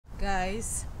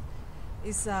Guys,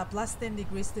 it's plus 10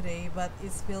 degrees today, but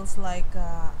it feels like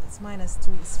it's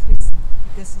 -2. It's freezing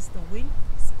because it's the wind.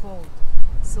 It's cold.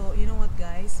 So you know what,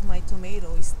 guys, my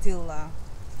tomato is still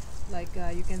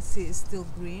you can see it's still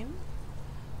green,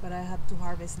 but I have to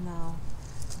harvest now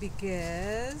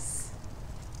because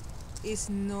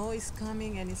snow is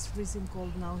coming and it's freezing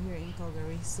cold now here in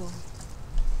Calgary. So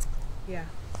yeah,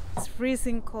 it's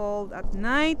freezing cold at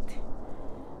night.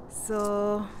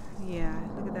 So yeah,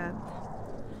 look at that.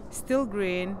 Still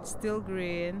green, still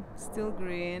green, still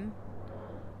green.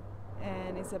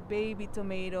 And it's a baby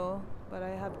tomato, but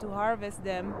I have to harvest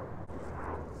them.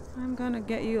 I'm gonna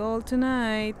get you all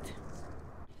tonight.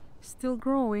 Still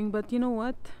growing, but you know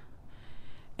what?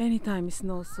 Anytime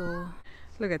snow, so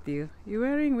look at you. You're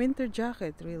wearing winter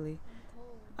jacket, really.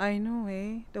 I know,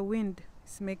 eh? The wind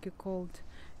is make you cold.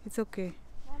 It's okay.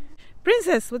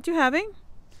 Princess, what you having?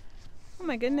 Oh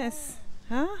my goodness.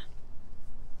 Huh?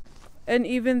 And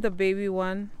even the baby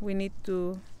one, we need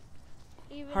to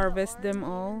harvest them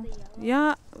all.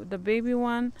 Yeah, the baby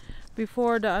one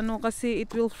before the ano kasi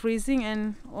it will freezing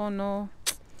and oh no.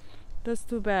 That's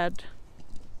too bad.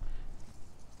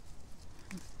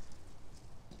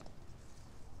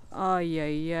 Ay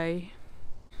ay ay.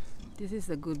 This is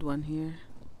a good one here.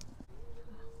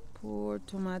 Poor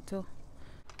tomato.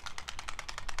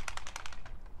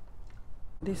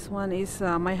 This one is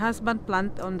my husband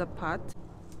plant on the pot.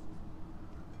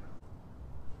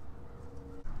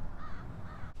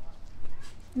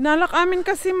 Nalak amin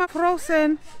kasi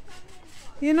ma-frozen.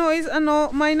 You know, is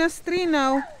ano -3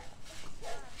 now.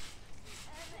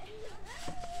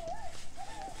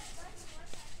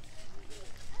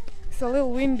 It's a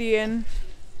little windy and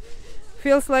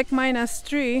feels like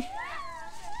 -3.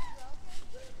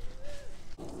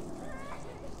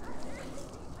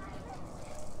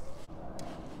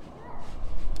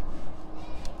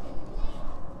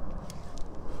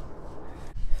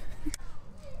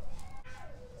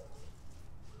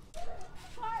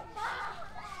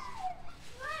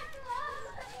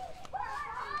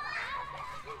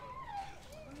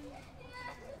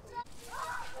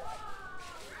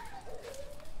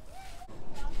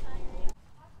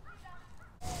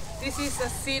 This is a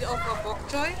seed of a bok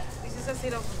choy. This is a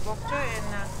seed of bok choy,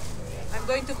 and I'm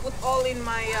going to put all in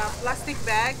my plastic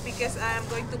bag because I am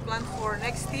going to plant for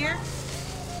next year.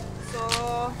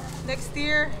 So next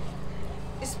year,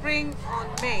 spring on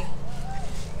May.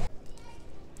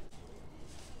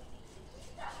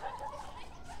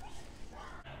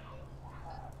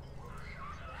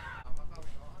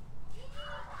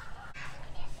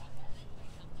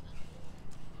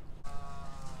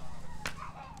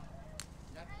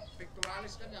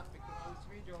 Pectoralis kanya, pectoralis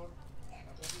major.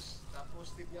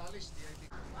 Tapos tibialis,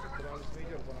 pectoralis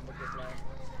major kung ang mag-apply.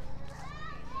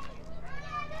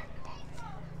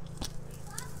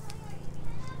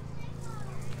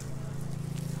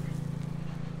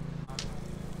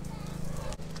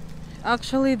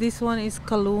 Actually, this one is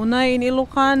Kalunay in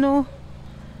Ilocano,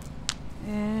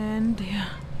 and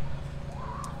yeah,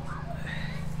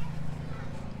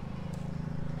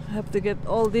 I have to get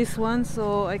all these ones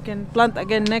so I can plant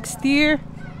again next year.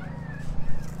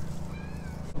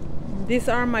 These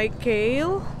are my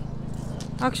kale.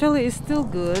 Actually, it's still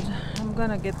good. I'm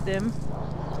gonna get them.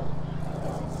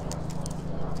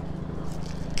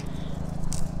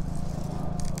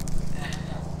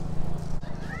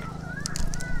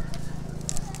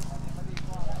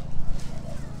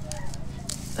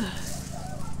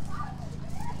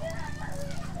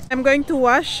 I'm going to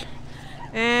wash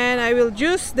and I will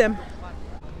juice them.